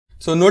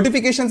So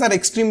notifications are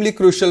extremely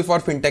crucial for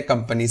fintech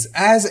companies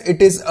as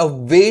it is a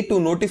way to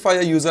notify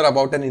a user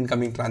about an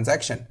incoming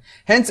transaction.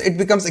 Hence, it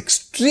becomes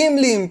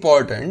extremely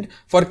important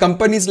for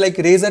companies like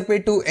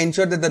Razorpay to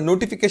ensure that the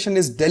notification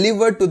is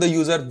delivered to the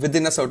user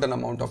within a certain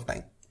amount of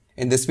time.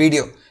 In this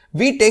video,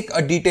 we take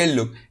a detailed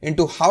look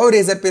into how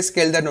Razorpay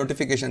scale their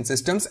notification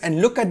systems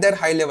and look at their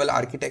high-level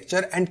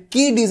architecture and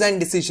key design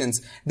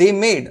decisions they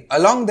made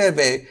along their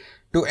way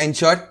to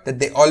ensure that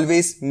they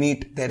always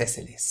meet their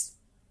SLAs.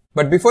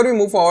 But before we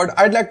move forward,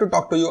 I'd like to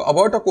talk to you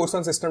about a course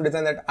on system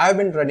design that I've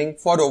been running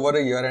for over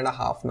a year and a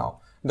half now.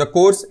 The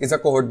course is a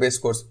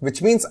cohort-based course,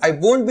 which means I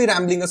won't be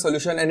rambling a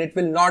solution and it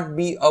will not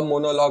be a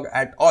monologue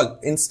at all.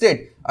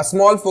 Instead, a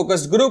small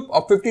focused group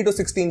of 50 to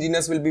 60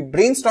 engineers will be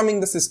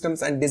brainstorming the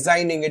systems and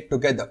designing it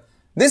together.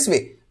 This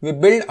way, we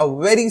build a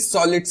very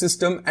solid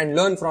system and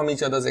learn from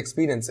each other's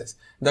experiences.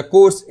 The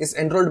course is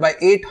enrolled by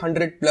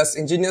 800 plus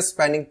engineers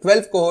spanning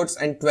 12 cohorts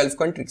and 12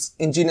 countries.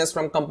 Engineers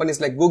from companies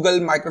like Google,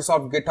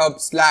 Microsoft, GitHub,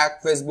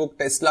 Slack, Facebook,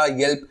 Tesla,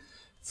 Yelp,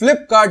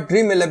 Flipkart,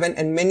 Dream11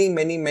 and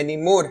many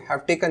more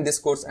have taken this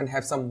course and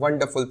have some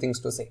wonderful things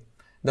to say.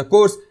 The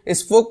course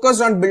is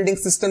focused on building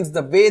systems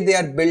the way they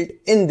are built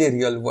in the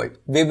real world.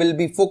 We will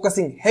be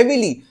focusing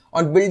heavily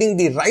on building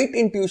the right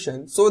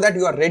intuition so that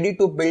you are ready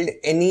to build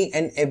any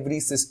and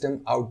every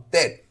system out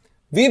there.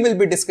 We will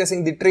be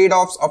discussing the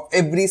trade-offs of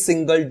every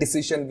single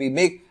decision we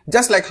make,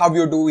 just like how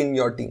you do in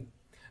your team.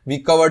 We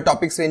cover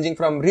topics ranging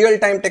from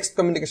real-time text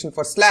communication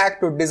for Slack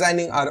to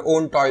designing our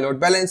own toy load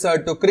balancer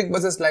to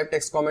ClickBuzz's live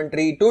text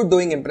commentary to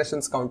doing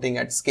impressions counting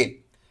at scale.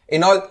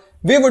 In all,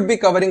 we would be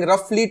covering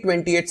roughly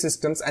 28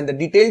 systems and the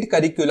detailed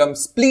curriculum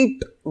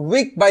split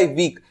week by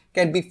week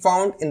can be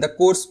found in the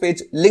course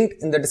page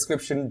linked in the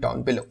description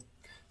down below.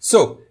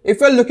 So, if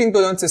you are looking to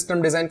learn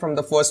system design from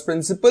the first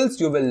principles,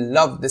 you will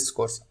love this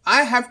course.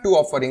 I have two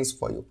offerings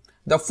for you.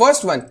 The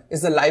first one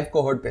is the live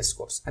cohort based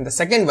course and the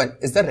second one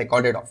is the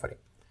recorded offering.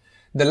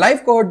 The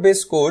live cohort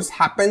based course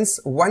happens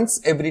once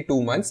every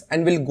 2 months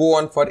and will go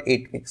on for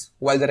 8 weeks,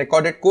 while the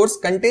recorded course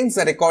contains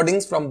the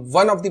recordings from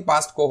one of the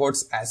past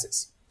cohorts as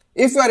is.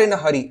 If you are in a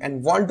hurry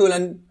and want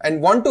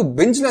to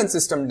binge learn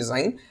system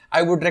design,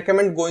 I would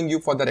recommend going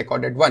you for the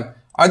recorded one.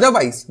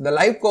 Otherwise, the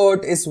live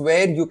cohort is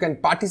where you can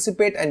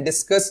participate and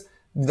discuss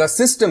the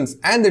systems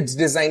and its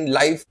design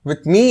live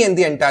with me and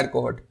the entire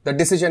cohort. The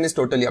decision is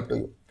totally up to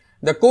you.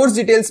 The course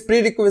details,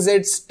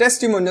 prerequisites,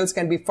 testimonials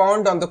can be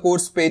found on the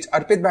course page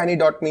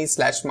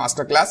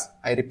arpitbhayani.me/masterclass.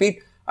 I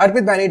repeat,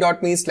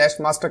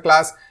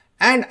 arpitbhayani.me/masterclass,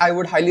 and I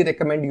would highly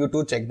recommend you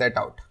to check that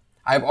out.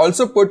 I've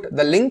also put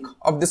the link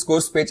of this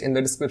course page in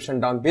the description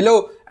down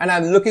below and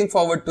I'm looking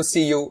forward to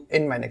see you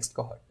in my next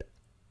cohort.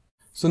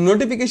 So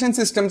notification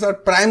systems are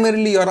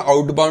primarily your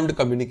outbound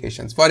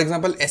communications. For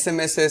example,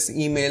 SMSs,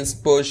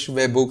 emails, push,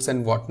 webhooks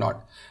and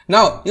whatnot.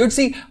 Now you'd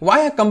see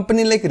why a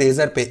company like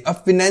Razorpay, a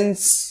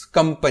finance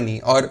company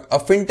or a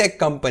fintech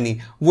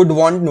company would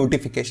want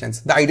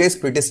notifications. The idea is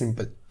pretty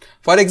simple.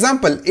 For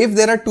example, if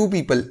there are two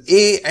people,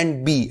 A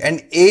and B,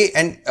 and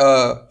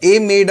A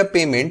made a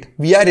payment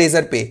via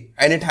Razorpay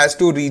and it has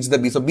to reach the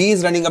B. So B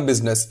is running a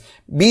business.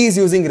 B is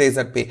using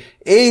Razorpay.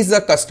 A is the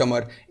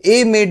customer.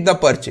 A made the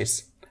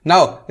purchase.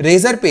 Now,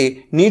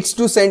 Razorpay needs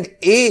to send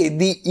A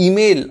the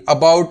email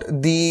about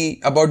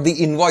the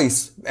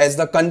invoice as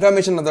the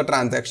confirmation of the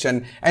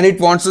transaction and it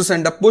wants to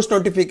send a push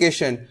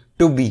notification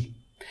to B.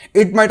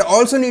 It might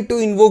also need to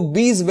invoke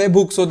B's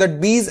webhook so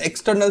that B's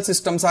external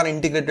systems are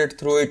integrated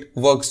through it,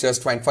 works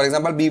just fine. For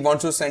example, B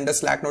wants to send a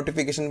Slack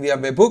notification via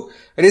webhook.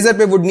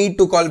 Razorpay would need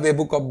to call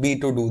webhook of B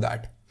to do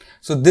that.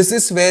 So this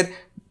is where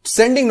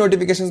sending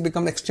notifications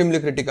become extremely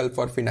critical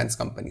for finance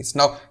companies.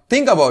 Now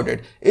think about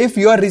it. If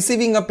you are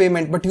receiving a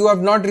payment but you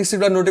have not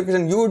received a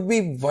notification, you would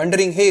be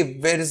wondering, hey,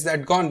 where is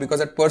that gone? Because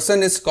that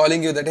person is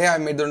calling you that, hey, I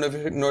made the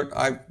notification,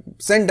 I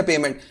sent the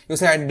payment. You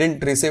say, I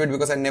didn't receive it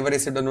because I never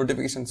received a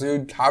notification. So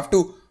you have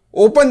to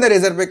open the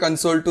Razorpay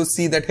console to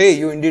see that, hey,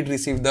 you indeed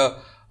received the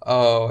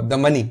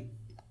money,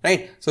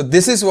 right? So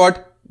this is why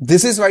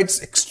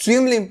it's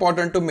extremely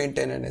important to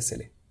maintain an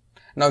SLA.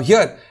 Now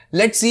here,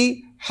 let's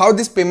see how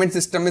this payment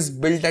system is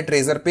built at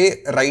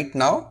Razorpay right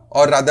now,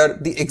 or rather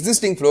the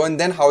existing flow, and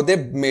then how they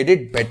made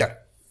it better,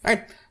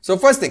 right? So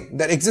first thing,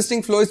 the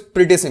existing flow is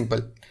pretty simple.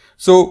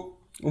 So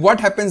what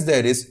happens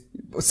there is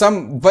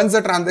once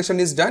the transaction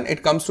is done,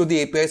 it comes to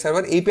the API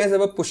server. API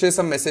server pushes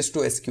a message to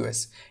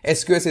SQS.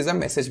 SQS is a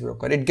message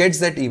broker. It gets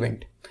that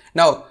event.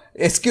 Now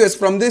SQS,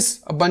 from this,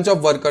 a bunch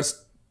of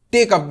workers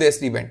take up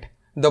this event.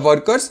 The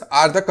workers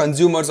are the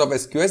consumers of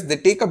SQS. They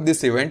take up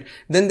this event,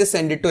 then they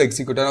send it to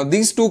executor. Now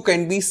these two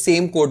can be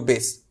same code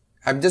base.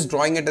 I'm just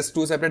drawing it as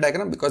two separate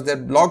diagrams because their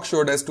blog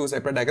showed as two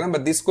separate diagrams,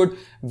 but this could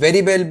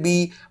very well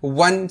be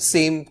one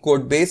same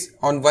code base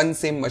on one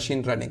same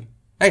machine running,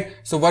 right?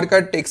 So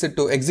worker takes it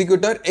to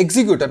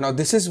executor. Now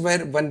this is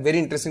where one very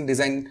interesting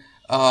design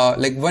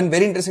like one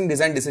very interesting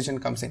design decision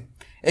comes in.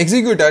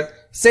 Executor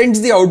sends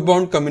the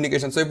outbound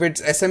communication. So if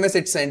it's SMS,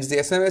 it sends the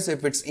SMS.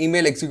 If it's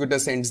email, executor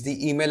sends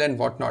the email and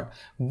whatnot.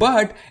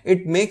 But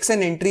it makes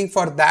an entry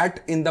for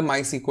that in the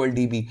MySQL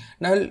DB.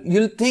 Now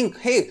you'll think,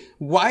 hey,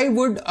 why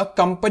would a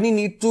company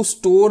need to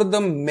store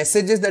the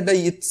messages that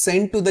are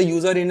sent to the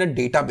user in a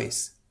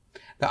database?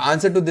 The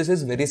answer to this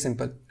is very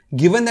simple.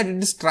 Given that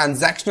it is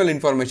transactional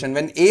information,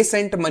 when A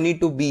sent money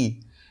to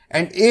B,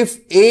 and if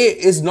A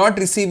is not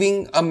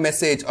receiving a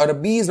message or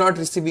B is not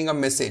receiving a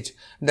message,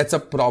 that's a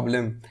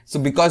problem. So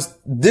because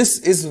this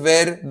is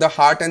where the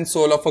heart and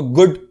soul of a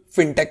good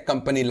fintech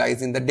company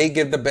lies in, that they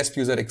give the best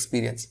user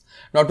experience.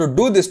 Now to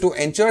do this, to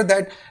ensure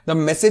that the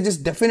message is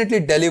definitely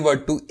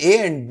delivered to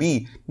A and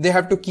B, they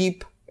have to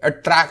keep a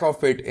track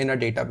of it in a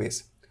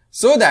database,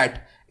 so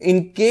that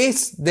in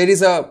case there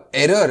is a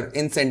error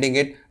in sending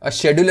it, a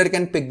scheduler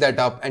can pick that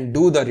up and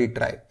do the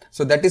retry.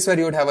 So that is where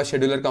you would have a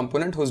scheduler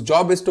component whose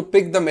job is to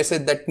pick the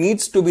message that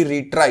needs to be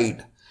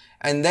retried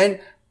and then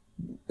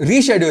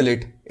reschedule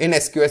it in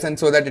SQS, and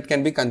so that it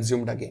can be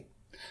consumed again.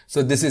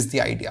 So this is the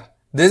idea.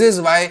 This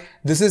is why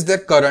this is the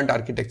current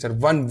architecture.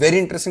 One very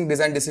interesting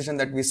design decision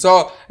that we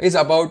saw is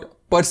about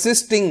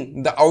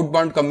persisting the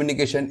outbound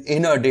communication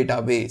in a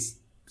database.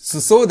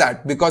 So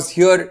that, because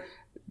here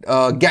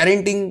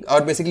guaranteeing,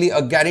 or basically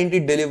a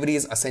guaranteed delivery,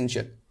 is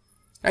essential.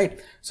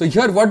 Right. So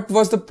here, what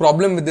was the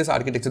problem with this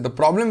architecture? The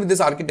problem with this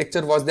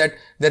architecture was that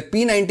their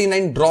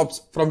P99 drops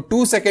from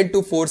 2 seconds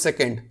to 4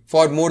 seconds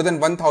for more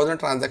than 1000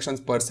 transactions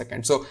per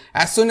second. So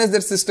as soon as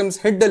their systems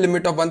hit the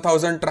limit of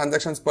 1000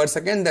 transactions per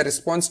second, the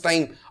response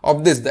time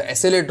of this, the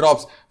SLA,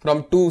 drops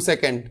from 2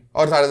 seconds,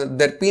 or rather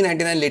their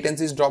P99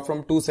 latencies drop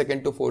from 2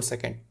 seconds to 4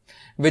 seconds,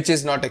 which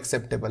is not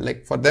acceptable.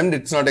 Like for them,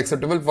 it's not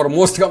acceptable. For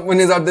most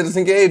companies out there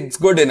thinking, hey, it's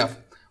good enough.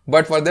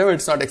 But for them,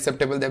 it's not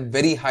acceptable. They have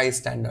very high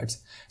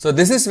standards. So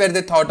this is where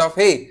they thought of,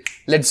 hey,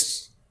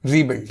 let's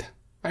rebuild.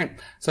 Right?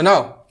 So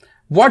now,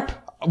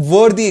 what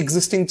were the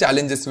existing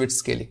challenges with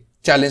scaling?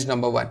 Challenge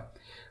number 1,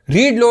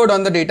 read load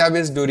on the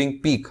database during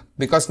peak.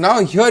 Because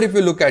now here, if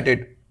you look at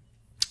it,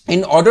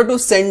 in order to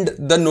send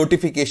the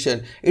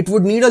notification, it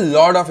would need a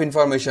lot of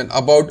information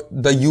about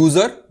the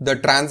user, the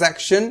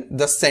transaction,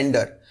 the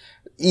sender.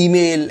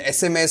 Email,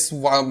 SMS,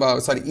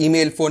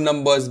 email, phone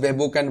numbers,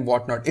 webhook and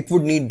whatnot. It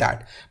would need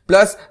that.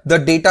 Plus the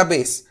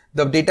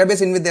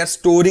database in which they are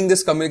storing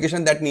this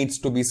communication, that needs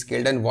to be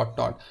scaled and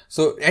whatnot.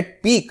 So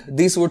at peak,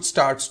 this would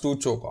start to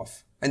choke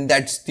off. And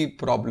that's the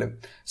problem.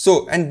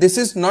 So, and this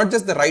is not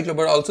just the write load,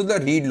 but also the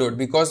read load,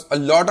 because a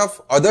lot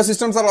of other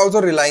systems are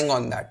also relying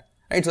on that.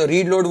 Right? So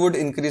read load would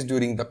increase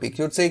during the peak.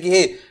 You'd say,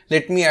 hey,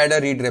 let me add a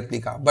read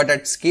replica. But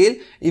at scale,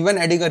 even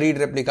adding a read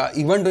replica,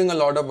 even doing a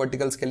lot of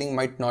vertical scaling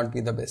might not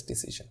be the best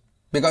decision,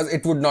 because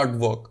it would not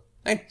work.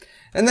 Right?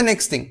 And the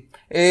next thing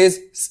is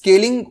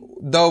scaling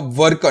the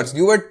workers.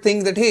 You would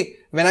think that, hey,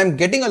 when I'm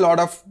getting a lot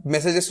of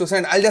messages to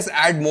send, I'll just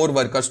add more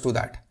workers to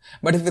that.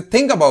 But if you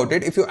think about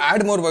it, if you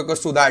add more workers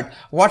to that,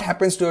 what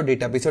happens to your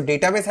database? Your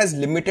database has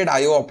limited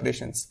IO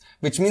operations,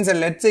 which means that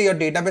let's say your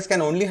database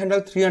can only handle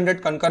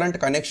 300 concurrent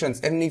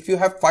connections. And if you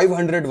have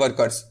 500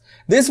 workers,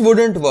 this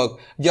wouldn't work.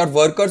 Your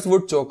workers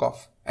would choke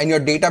off and your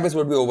database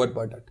would be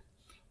overburdened.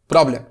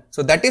 Problem.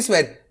 So that is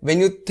where, when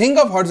you think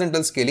of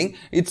horizontal scaling,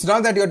 it's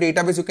not that your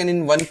database, you can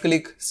in one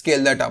click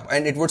scale that up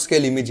and it would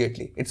scale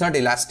immediately. It's not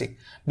elastic.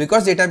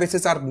 Because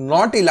databases are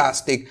not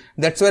elastic,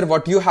 that's where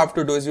what you have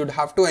to do is you'd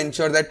have to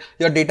ensure that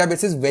your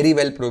database is very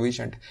well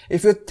provisioned.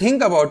 If you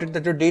think about it,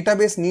 that your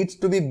database needs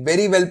to be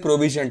very well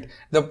provisioned,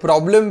 the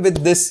problem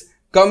with this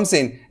comes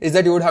in is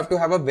that you would have to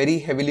have a very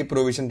heavily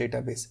provisioned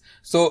database.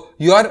 So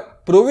you are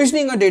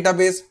provisioning a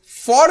database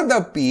for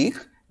the peak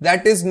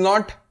that is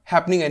not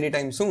happening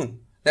anytime soon.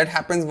 That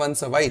happens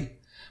once a while.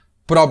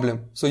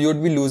 Problem. So you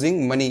would be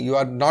losing money. You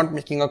are not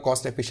making a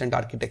cost efficient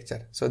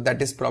architecture. So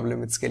that is problem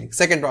with scaling.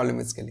 Second problem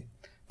with scaling.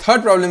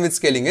 Third problem with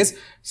scaling is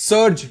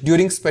surge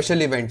during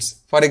special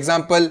events. For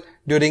example,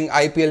 during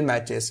IPL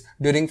matches,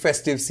 during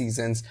festive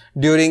seasons,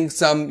 during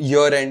some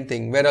year-end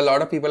thing where a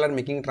lot of people are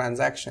making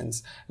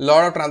transactions. A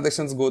lot of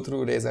transactions go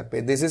through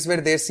Razorpay. This is where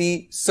they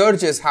see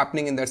surges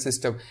happening in their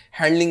system.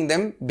 Handling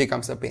them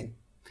becomes a pain.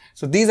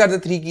 So these are the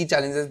 3 key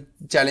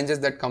challenges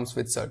that comes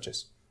with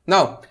surges.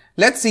 Now,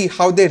 let's see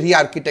how they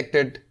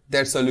re-architected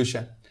their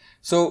solution.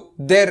 So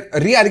their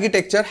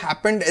re-architecture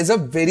happened as a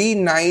very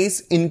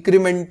nice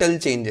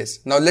incremental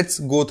changes. Now let's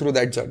go through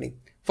that journey.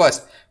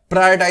 First,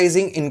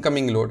 prioritizing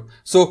incoming load.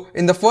 So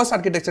in the first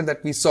architecture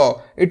that we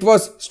saw, it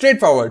was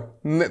straightforward.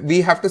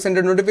 We have to send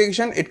a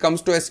notification. It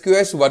comes to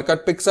SQS, worker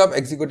picks up,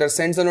 executor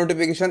sends a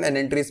notification and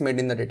entry is made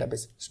in the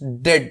database.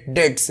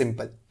 Dead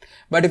simple.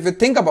 But if you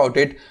think about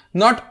it,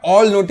 not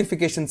all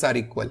notifications are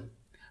equal.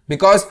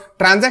 Because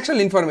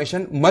transactional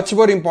information much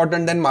more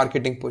important than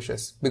marketing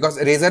pushes. Because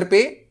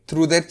Razorpay,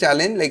 through their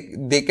challenge, like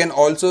they can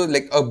also,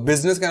 like a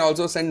business can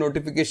also send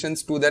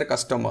notifications to their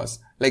customers,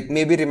 like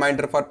maybe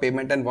reminder for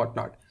payment and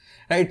whatnot.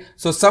 Right?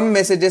 So some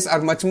messages are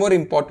much more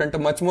important,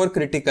 much more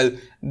critical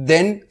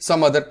than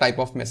some other type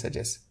of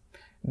messages.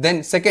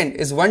 Then second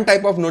is one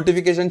type of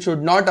notification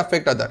should not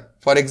affect other.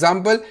 For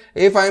example,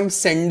 if I'm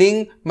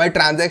sending my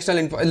transactional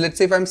info, let's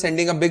say if I'm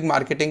sending a big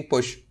marketing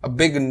push, a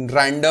big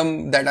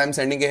random that I'm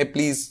sending, hey,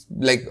 please,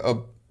 like,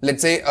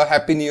 let's say a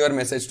happy new year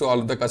message to all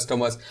of the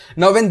customers.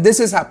 Now, when this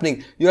is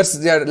happening, you're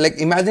like,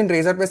 imagine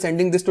Razorpay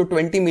sending this to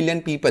 20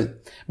 million people.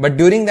 But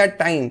during that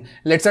time,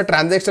 let's say a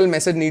transactional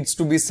message needs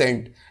to be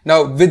sent.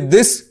 Now, with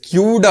this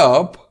queued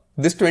up,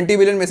 this 20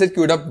 million message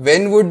queued up,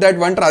 when would that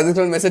one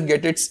transactional message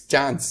get its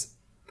chance?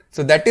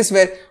 So that is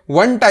where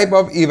one type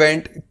of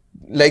event,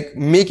 like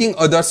making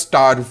others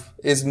starve,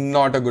 is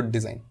not a good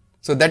design.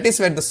 So that is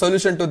where the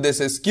solution to this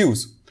is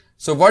queues.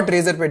 So what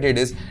Razorpay did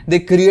is they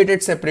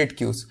created separate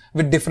queues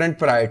with different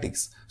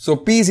priorities. So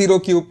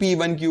P0 queue,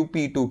 P1 queue,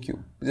 P2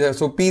 queue.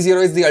 So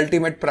P0 is the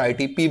ultimate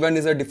priority, P1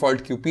 is a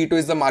default queue, P2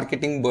 is the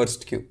marketing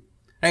burst queue.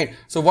 Right?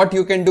 So what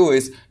you can do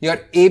is your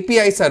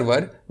API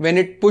server, when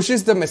it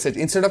pushes the message,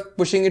 instead of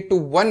pushing it to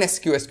one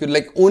SQS queue,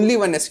 like only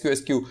one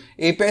SQS queue,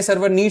 API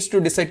server needs to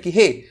decide,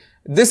 hey,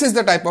 this is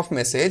the type of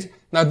message.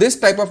 Now this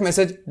type of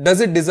message,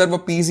 does it deserve a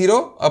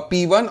P0, a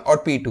P1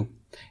 or P2?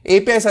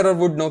 API server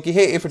would know,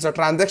 hey, if it's a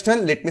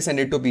transactional, let me send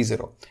it to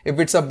P0. If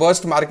it's a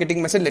burst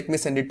marketing message, let me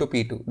send it to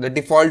P2. The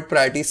default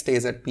priority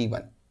stays at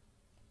P1.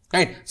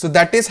 Right? So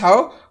that is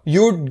how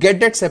you would get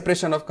that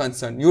separation of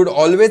concern. You would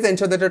always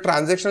ensure that a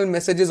transactional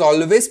message is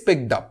always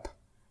picked up,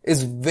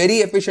 is very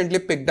efficiently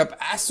picked up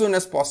as soon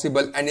as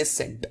possible and is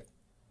sent.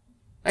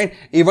 Right?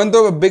 Even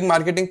though a big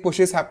marketing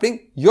push is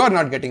happening, you are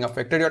not getting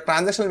affected. Your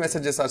transactional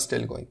messages are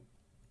still going.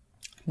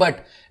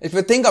 But if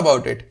you think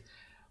about it,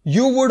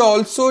 you would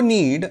also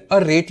need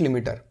a rate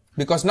limiter,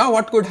 because now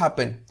what could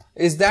happen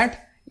is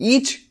that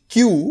each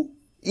queue,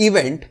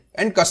 event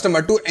and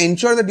customer, to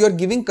ensure that you are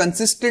giving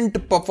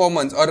consistent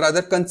performance, or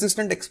rather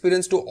consistent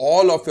experience to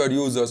all of your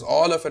users,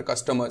 all of your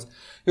customers,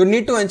 you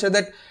need to ensure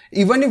that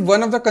even if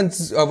one of the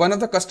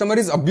customer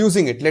is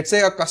abusing it, let's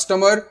say a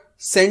customer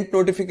sent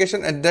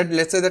notification and that,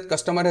 let's say that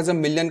customer has 1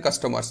 million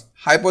customers,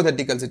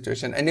 hypothetical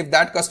situation, and if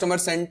that customer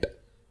sent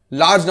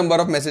large number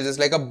of messages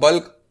like a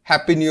bulk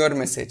happy new year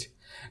message,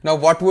 now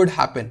what would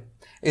happen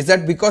is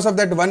that because of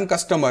that one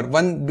customer,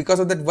 because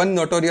of that one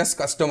notorious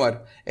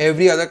customer,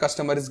 every other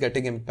customer is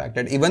getting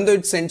impacted. Even though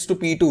it sends to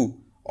P2,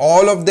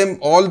 all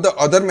the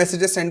other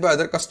messages sent by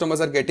other customers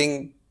are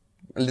getting,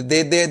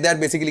 they are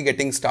basically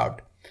getting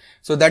starved.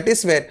 So that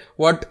is where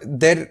what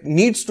there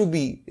needs to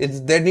be a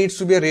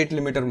rate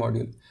limiter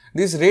module.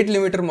 This rate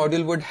limiter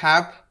module would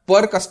have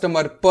per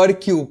customer, per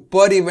queue,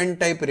 per event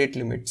type rate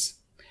limits.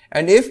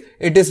 And if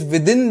it is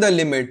within the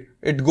limit,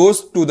 it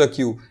goes to the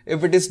queue.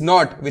 If it is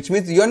not, which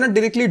means you are not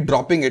directly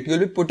dropping it, you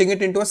will be putting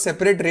it into a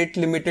separate rate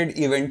limited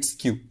events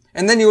queue.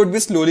 And then you would be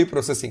slowly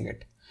processing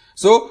it.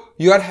 So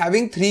you are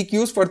having 3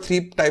 queues for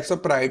 3 types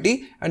of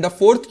priority and a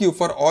 4th queue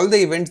for all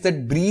the events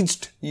that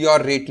breached your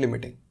rate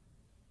limiting.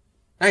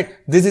 Right?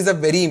 This is a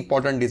very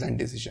important design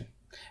decision.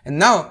 And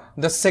now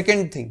the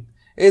second thing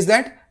is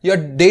that your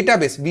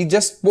database, we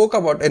just spoke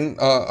about in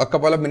a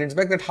couple of minutes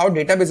back, that how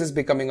database is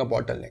becoming a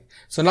bottleneck.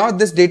 So now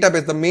this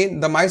database, the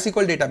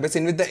MySQL database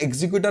in which the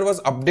executor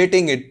was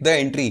updating it, the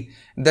entry,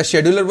 the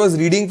scheduler was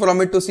reading from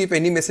it to see if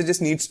any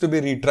messages needs to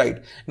be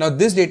retried. Now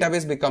this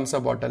database becomes a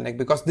bottleneck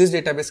because this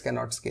database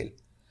cannot scale.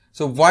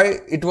 So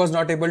why it was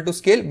not able to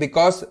scale?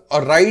 Because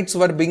writes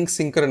were being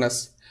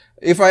synchronous.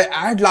 If I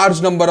add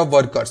large number of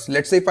workers,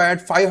 let's say if I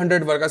add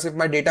 500 workers, if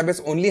my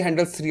database only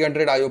handles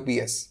 300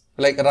 IOPS,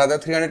 like rather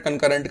 300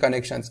 concurrent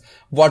connections,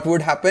 what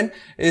would happen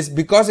is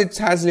because it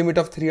has limit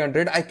of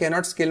 300, I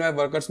cannot scale my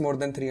workers more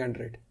than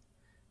 300.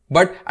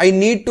 But I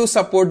need to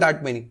support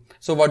that many.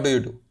 So what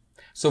do?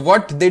 So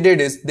what they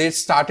did is they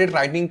started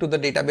writing to the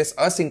database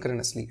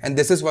asynchronously. And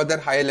this is what their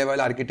high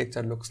level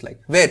architecture looks like,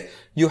 where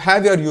you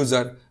have your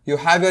user, you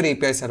have your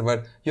API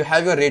server, you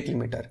have your rate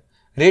limiter.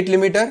 Rate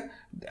limiter,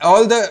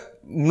 all the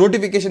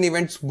notification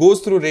events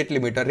goes through rate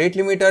limiter. Rate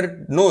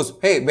limiter knows,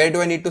 hey, where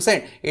do I need to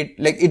send?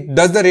 It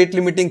does the rate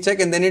limiting check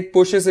and then it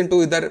pushes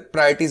into either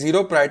priority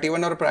 0, priority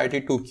 1 or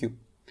priority 2 queue.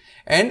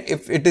 And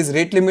if it is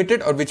rate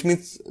limited, or which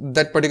means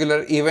that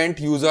particular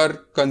event,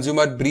 user,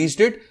 consumer breached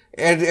it,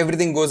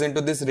 everything goes into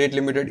this rate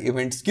limited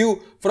events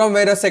queue from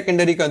where a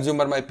secondary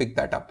consumer might pick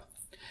that up.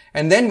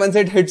 And then once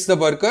it hits the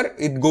worker,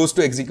 it goes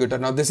to executor.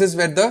 Now this is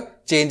where the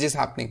change is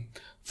happening.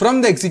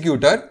 From the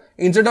executor,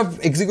 instead of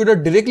executor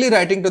directly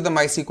writing to the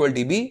MySQL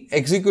DB,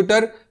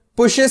 executor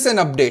pushes an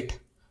update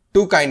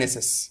to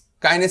Kinesis.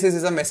 Kinesis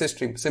is a message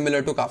stream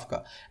similar to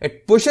Kafka.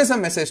 It pushes a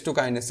message to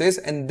Kinesis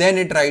and then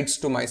it writes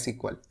to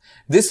MySQL.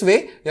 This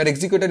way, your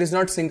executor is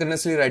not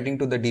synchronously writing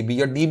to the DB.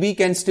 Your DB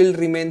can still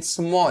remain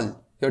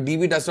small. Your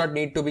DB does not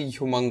need to be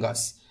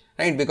humongous,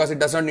 right? Because it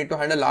does not need to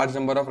handle a large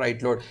number of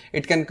write load.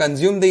 It can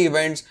consume the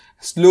events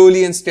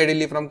slowly and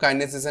steadily from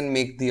Kinesis and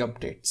make the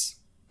updates.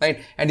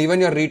 Right? And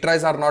even your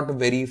retries are not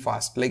very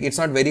fast. Like it's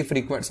not very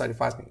frequent,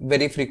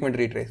 very frequent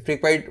retries.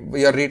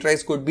 Your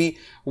retries could be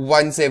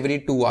once every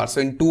 2 hours.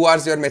 So in 2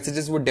 hours, your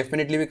messages would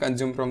definitely be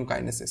consumed from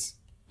Kinesis.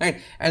 right?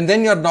 And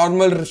then your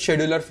normal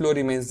scheduler flow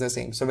remains the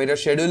same. So where your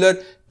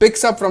scheduler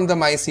picks up from the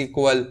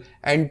MySQL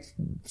and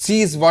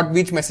sees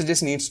which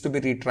messages needs to be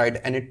retried,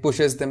 and it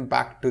pushes them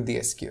back to the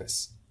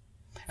SQS.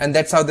 And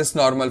that's how this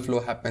normal flow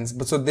happens.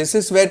 So this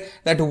is where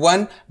that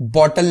one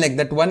bottleneck,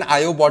 that one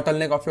IO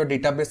bottleneck of your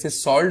database is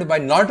solved by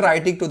not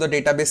writing to the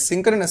database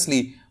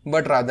synchronously,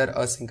 but rather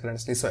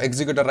asynchronously. So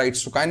executor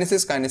writes to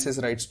Kinesis,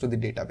 Kinesis writes to the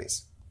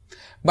database.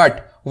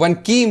 But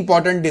one key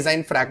important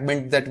design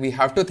fragment that we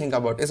have to think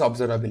about is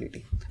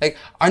observability. Like,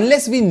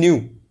 unless we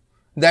knew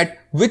that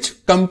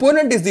which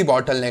component is the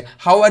bottleneck,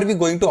 how are we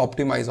going to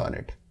optimize on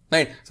it?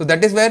 Right. So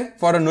that is where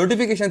for a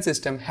notification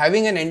system,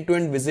 having an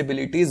end-to-end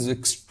visibility is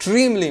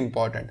extremely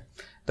important.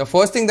 The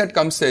first thing that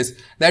comes is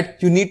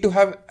that you need to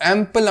have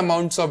ample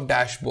amounts of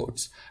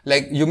dashboards.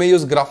 Like, you may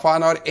use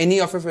Grafana or any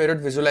of your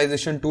favorite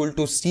visualization tool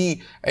to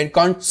see and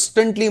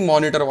constantly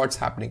monitor what's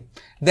happening.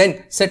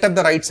 Then set up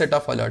the right set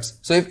of alerts.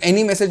 So if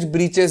any message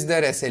breaches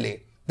their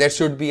SLA, there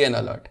should be an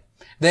alert.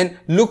 Then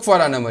look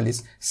for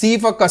anomalies. See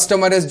if a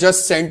customer has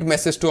just sent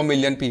message to 1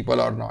 million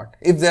people or not.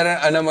 If there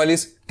are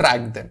anomalies,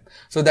 track them.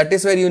 So that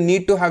is where you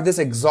need to have this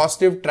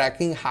exhaustive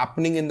tracking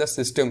happening in the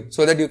system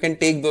so that you can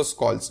take those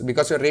calls,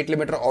 because your rate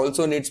limiter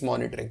also needs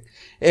monitoring.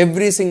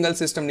 Every single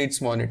system needs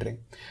monitoring.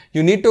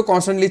 You need to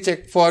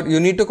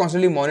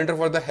constantly monitor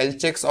for the health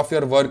checks of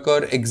your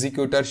worker,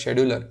 executor,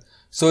 scheduler.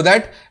 So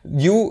that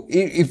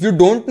if you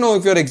don't know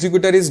if your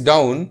executor is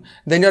down,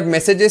 then your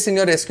messages in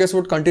your SQS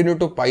would continue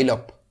to pile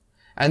up.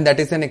 And that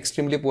is an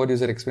extremely poor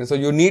user experience. So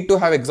you need to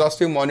have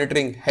exhaustive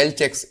monitoring, health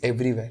checks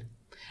everywhere.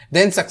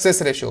 Then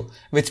success ratio,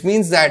 which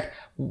means that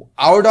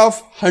out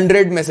of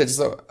 100 messages,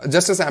 so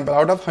just a sample,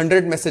 out of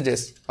 100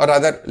 messages, or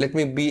rather, let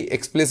me be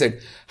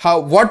explicit,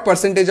 what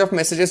percentage of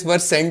messages were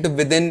sent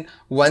within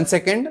 1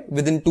 second,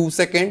 within 2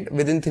 seconds,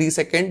 within 3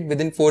 seconds,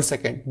 within 4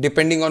 seconds,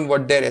 depending on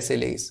what their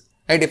SLA is.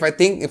 Right?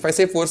 If I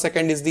say 4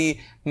 seconds is the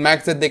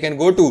max that they can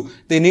go to,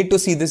 they need to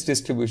see this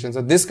distribution.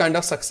 So this kind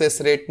of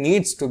success rate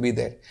needs to be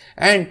there.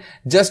 And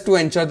just to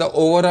ensure the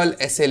overall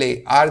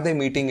SLA, are they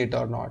meeting it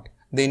or not?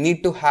 They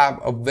need to have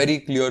a very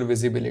clear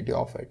visibility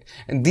of it.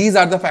 And these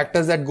are the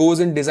factors that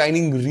goes in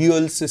designing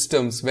real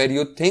systems where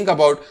you think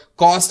about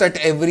cost at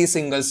every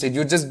single stage.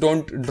 You just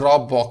don't draw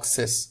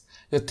boxes.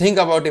 You think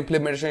about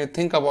implementation, you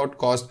think about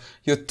cost,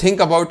 you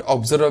think about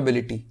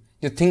observability.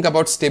 You think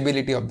about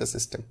stability of the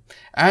system.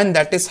 And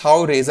that is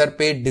how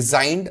Razorpay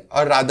designed,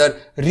 or rather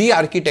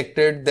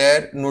re-architected,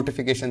 their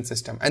notification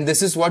system. And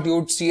this is what you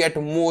would see at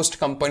most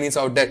companies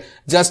out there.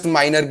 Just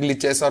minor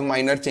glitches or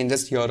minor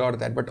changes here or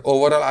there, but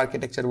overall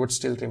architecture would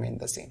still remain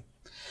the same.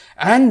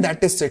 And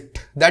that is it.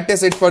 That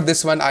is it for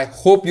this one. I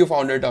hope you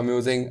found it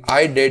amusing.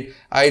 I did.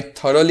 I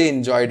thoroughly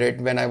enjoyed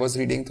it when I was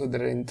reading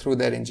through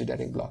their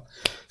engineering blog.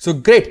 So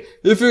great.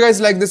 If you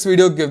guys like this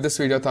video, give this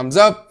video a thumbs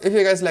up. If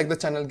you guys like the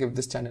channel, give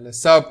this channel a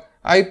sub.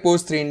 I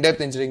post 3 in-depth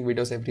engineering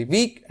videos every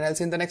week, and I'll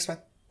see you in the next one.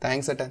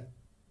 Thanks a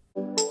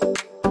ton.